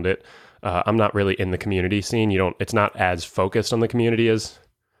community around it. I'm not really in the community scene. It's not as focused on the community as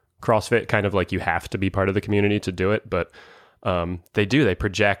CrossFit, kind of like you have to be part of the community to do it, but they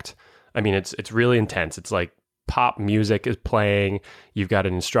project. I mean, it's really intense. It's like pop music is playing. You've got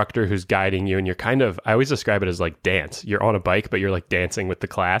an instructor who's guiding you, and you're I always describe it as like dance. You're on a bike, but you're like dancing with the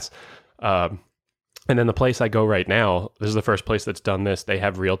class. And then the place I go right now, this is the first place that's done this. They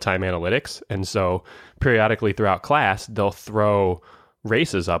have real-time analytics. And so periodically throughout class, they'll throw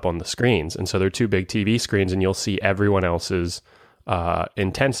races up on the screens. And so they're two big TV screens, and you'll see everyone else's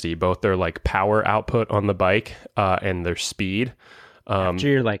intensity, both their like power output on the bike and their speed. After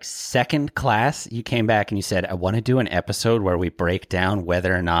your like second class, you came back and you said, I want to do an episode where we break down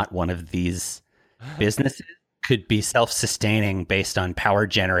whether or not one of these businesses could be self-sustaining based on power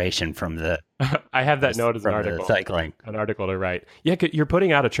generation from the I have that note as an article. Cycling. An article to write. Yeah, you're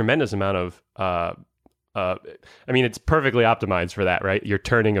putting out a tremendous amount of I mean, it's perfectly optimized for that, right? You're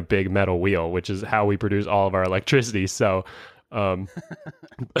turning a big metal wheel, which is how we produce all of our electricity. So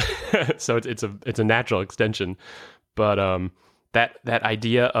so it's a natural extension. But that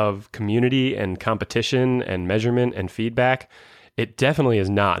idea of community and competition and measurement and feedback, it definitely is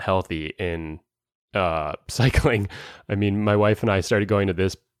not healthy in cycling. I mean, my wife and I started going to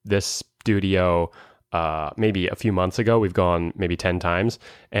this studio maybe a few months ago. We've gone maybe 10 times,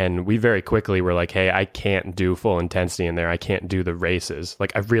 and we very quickly were like, hey, I can't do full intensity in there. I can't do the races.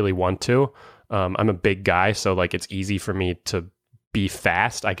 Like, I really want to. I'm a big guy, so like it's easy for me to be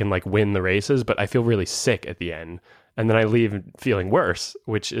fast. I can like win the races, but I feel really sick at the end. And then I leave feeling worse,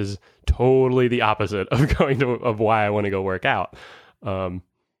 which is totally the opposite of why I want to go work out. Well,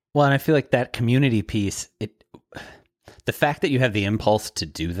 and I feel like that community piece, the fact that you have the impulse to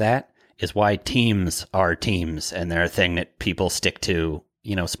do that is why teams are teams, and they're a thing that people stick to,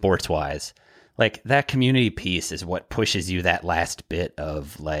 sports wise. Like, that community piece is what pushes you that last bit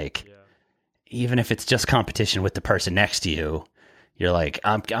of like, even if it's just competition with the person next to you, you're like,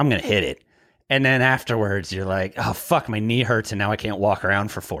 I'm going to hit it. And then afterwards, you're like, oh, fuck, my knee hurts and now I can't walk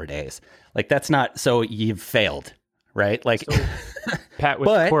around for 4 days. Like, that's not, so you've failed, right? Like, so, Pat, with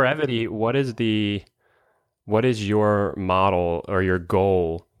Corevity, what is your model or your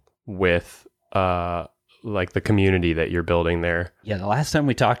goal with like the community that you're building there? Yeah, the last time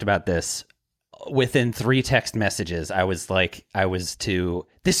we talked about this, within 3 text messages, I was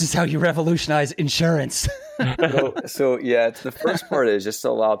this is how you revolutionize insurance. So yeah, the first part is just to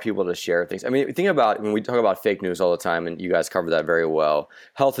allow people to share things. I mean, think about when we talk about fake news all the time, and you guys cover that very well.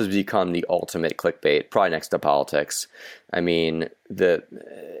 Health has become the ultimate clickbait, probably next to politics. I mean,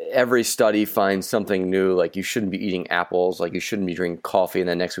 every study finds something new, like you shouldn't be eating apples, like you shouldn't be drinking coffee, and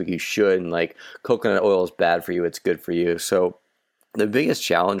then next week you should, and like coconut oil is bad for you, it's good for you. So the biggest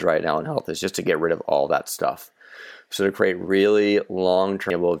challenge right now in health is just to get rid of all that stuff. So to create really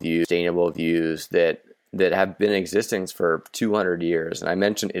long-term views, sustainable views that have been in existence for 200 years. And I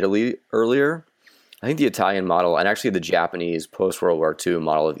mentioned Italy earlier. I think the Italian model, and actually the Japanese post-World War II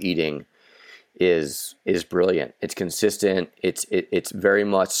model of eating is brilliant. It's consistent. It's very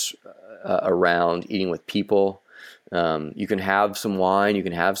much around eating with people. You can have some wine, you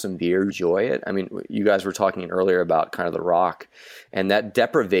can have some beer, enjoy it. I mean, you guys were talking earlier about kind of The Rock, and that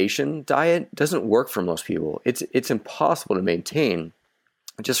deprivation diet doesn't work for most people. It's impossible to maintain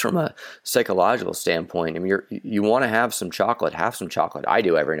just from a psychological standpoint. I mean, you want to have some chocolate, I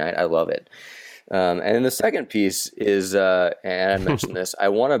do every night. I love it. And then the second piece is, and I mentioned this, I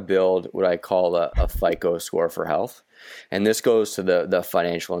want to build what I call a FICO score for health. And this goes to the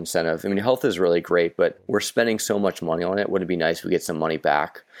financial incentive. I mean, health is really great, but we're spending so much money on it. Wouldn't it be nice if we get some money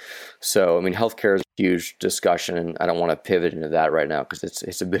back? So, I mean, healthcare is a huge discussion, and I don't want to pivot into that right now because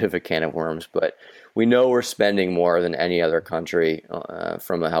it's a bit of a can of worms. But we know we're spending more than any other country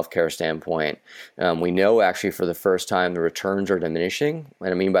from a healthcare standpoint. We know actually for the first time the returns are diminishing. What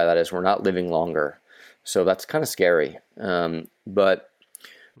I mean by that is we're not living longer. So that's kind of scary. But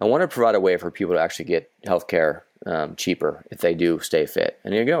I want to provide a way for people to actually get healthcare cheaper if they do stay fit.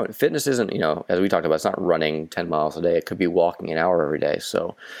 And you go, fitness isn't, as we talked about, it's not running 10 miles a day. It could be walking an hour every day.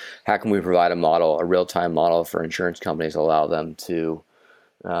 So how can we provide a real-time model for insurance companies, allow them to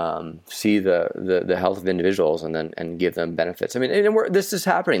see the health of individuals and give them benefits. I mean, this is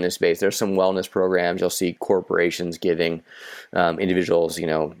happening in this space. There's some wellness programs. You'll see corporations giving individuals,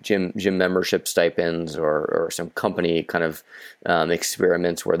 gym membership stipends or some company kind of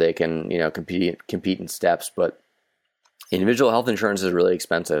experiments where they can, compete in steps. But individual health insurance is really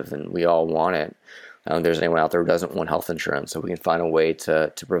expensive, and we all want it. I don't think there's anyone out there who doesn't want health insurance. So we can find a way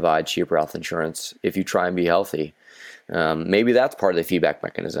to provide cheaper health insurance if you try and be healthy. Maybe that's part of the feedback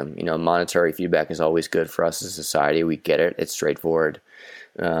mechanism. Monetary feedback is always good for us as a society. We get it. It's straightforward.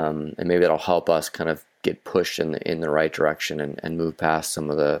 And maybe that'll help us kind of get pushed in the right direction and move past some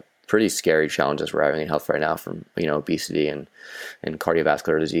of the pretty scary challenges we're having in health right now from, obesity and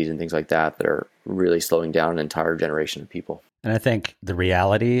cardiovascular disease and things like that are really slowing down an entire generation of people. And I think the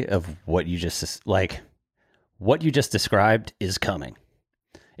reality of what you just described is coming.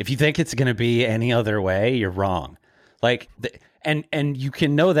 If you think it's going to be any other way, you're wrong. And you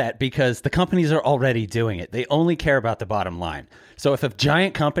can know that because the companies are already doing it. They only care about the bottom line. So if a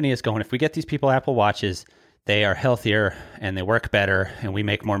giant company is going, if we get these people Apple Watches, they are healthier and they work better and we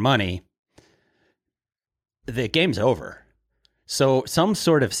make more money, the game's over. So some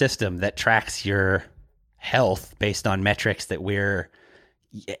sort of system that tracks your health based on metrics that we're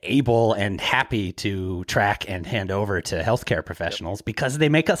able and happy to track and hand over to healthcare professionals because they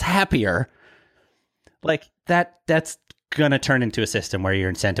make us happier. That's going to turn into a system where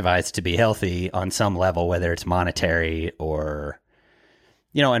you're incentivized to be healthy on some level, whether it's monetary or,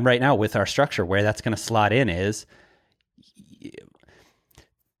 and right now with our structure, where that's going to slot in is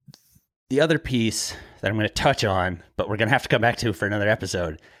the other piece that I'm going to touch on, but we're going to have to come back to for another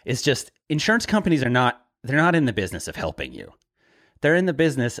episode, is just insurance companies they're not in the business of helping you. They're in the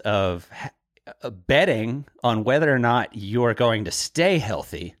business of betting on whether or not you're going to stay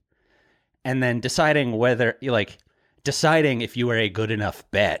healthy, and then deciding if you are a good enough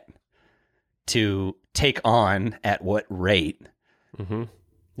bet to take on at what rate. Mm-hmm.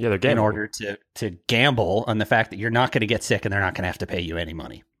 Yeah, they're gambling. In order to gamble on the fact that you're not going to get sick and they're not going to have to pay you any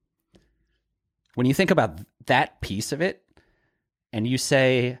money. When you think about that piece of it, and you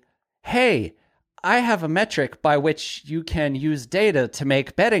say, hey, I have a metric by which you can use data to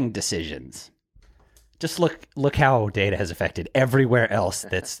make betting decisions. Just look how data has affected everywhere else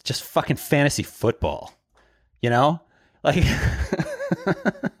that's just fucking fantasy football.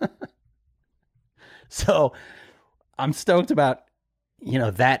 So I'm stoked about,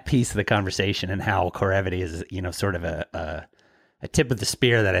 that piece of the conversation and how Corevity is, sort of a tip of the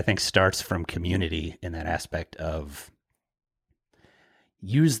spear that I think starts from community in that aspect of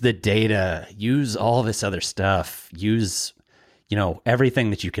use the data, use all this other stuff, use, everything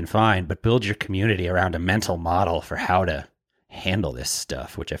that you can find, but build your community around a mental model for how to handle this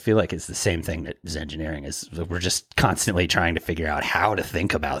stuff, which I feel like is the same thing that is engineering is. We're just constantly trying to figure out how to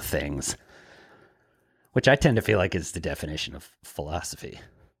think about things, which I tend to feel like is the definition of philosophy.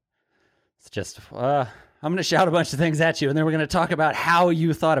 It's just, I'm going to shout a bunch of things at you, and then we're going to talk about how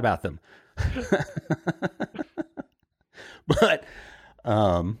you thought about them. But,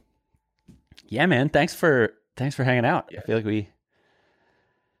 yeah, man, thanks for hanging out. Yeah. I feel like we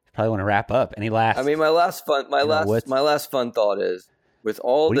probably want to wrap up. Any last? I mean, my last fun thought is with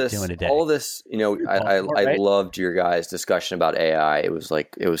all this, I loved your guys' discussion about AI. It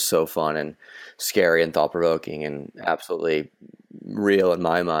was so fun and scary and thought provoking and absolutely real in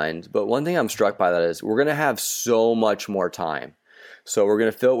my mind. But one thing I'm struck by that is we're going to have so much more time. So we're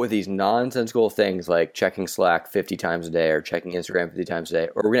going to fill it with these nonsensical things like checking Slack 50 times a day or checking Instagram 50 times a day,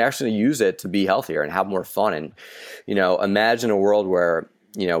 or we're going to actually use it to be healthier and have more fun. And, imagine a world where,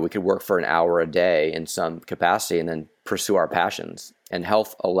 we could work for an hour a day in some capacity and then pursue our passions. And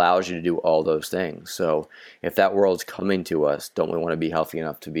health allows you to do all those things. So if that world's coming to us, don't we want to be healthy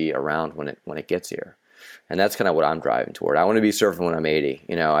enough to be around when it gets here? And that's kind of what I'm driving toward. I want to be surfing when I'm 80.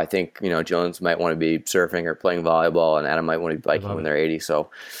 I think, Jones might want to be surfing or playing volleyball, and Adam might want to be biking when they're 80. So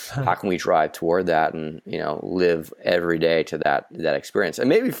how can we drive toward that and, live every day to that experience? And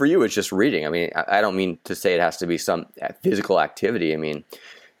maybe for you, it's just reading. I mean, I don't mean to say it has to be some physical activity. I mean,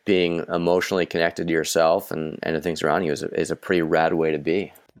 being emotionally connected to yourself and the things around you is a pretty rad way to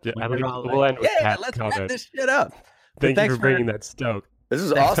be. Yeah, we'll end with let's wrap this shit up. Thank you for bringing that stoke. This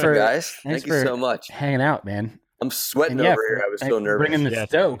is awesome, guys. Thank you so much. Hanging out, man. I'm sweating over here. I was so nervous. Bringing the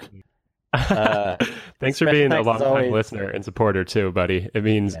stoke. Thanks for being a long-time listener and supporter too, buddy. It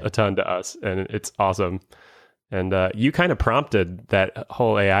means a ton to us, and it's awesome. And you kind of prompted that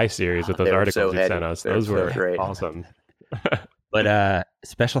whole AI series with those articles you sent us. Those were great. Awesome. But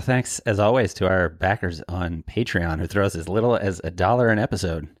special thanks, as always, to our backers on Patreon who throws as little as $1 an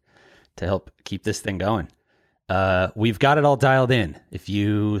episode to help keep this thing going. We've got it all dialed in. If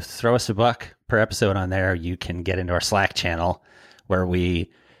you throw us $1 per episode on there, you can get into our Slack channel where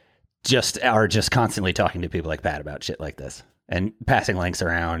we are just constantly talking to people like Pat about shit like this and passing links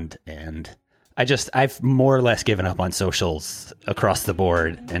around. And I've more or less given up on socials across the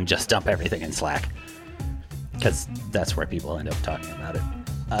board and just dump everything in Slack because that's where people end up talking about it.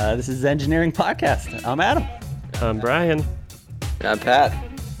 This is Engineering Podcast. I'm Adam. I'm Brian. And I'm Pat.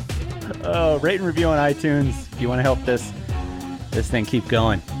 Rate and review on iTunes if you want to help this thing keep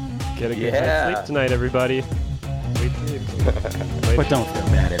going. Get a good night's sleep tonight, everybody. Sweet sleep. But don't feel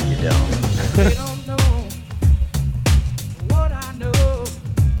bad if you don't.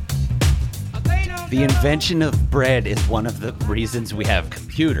 The invention of bread is one of the reasons we have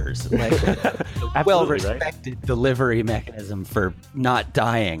computers. Like a well-respected delivery mechanism for not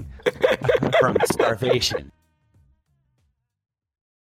dying from starvation.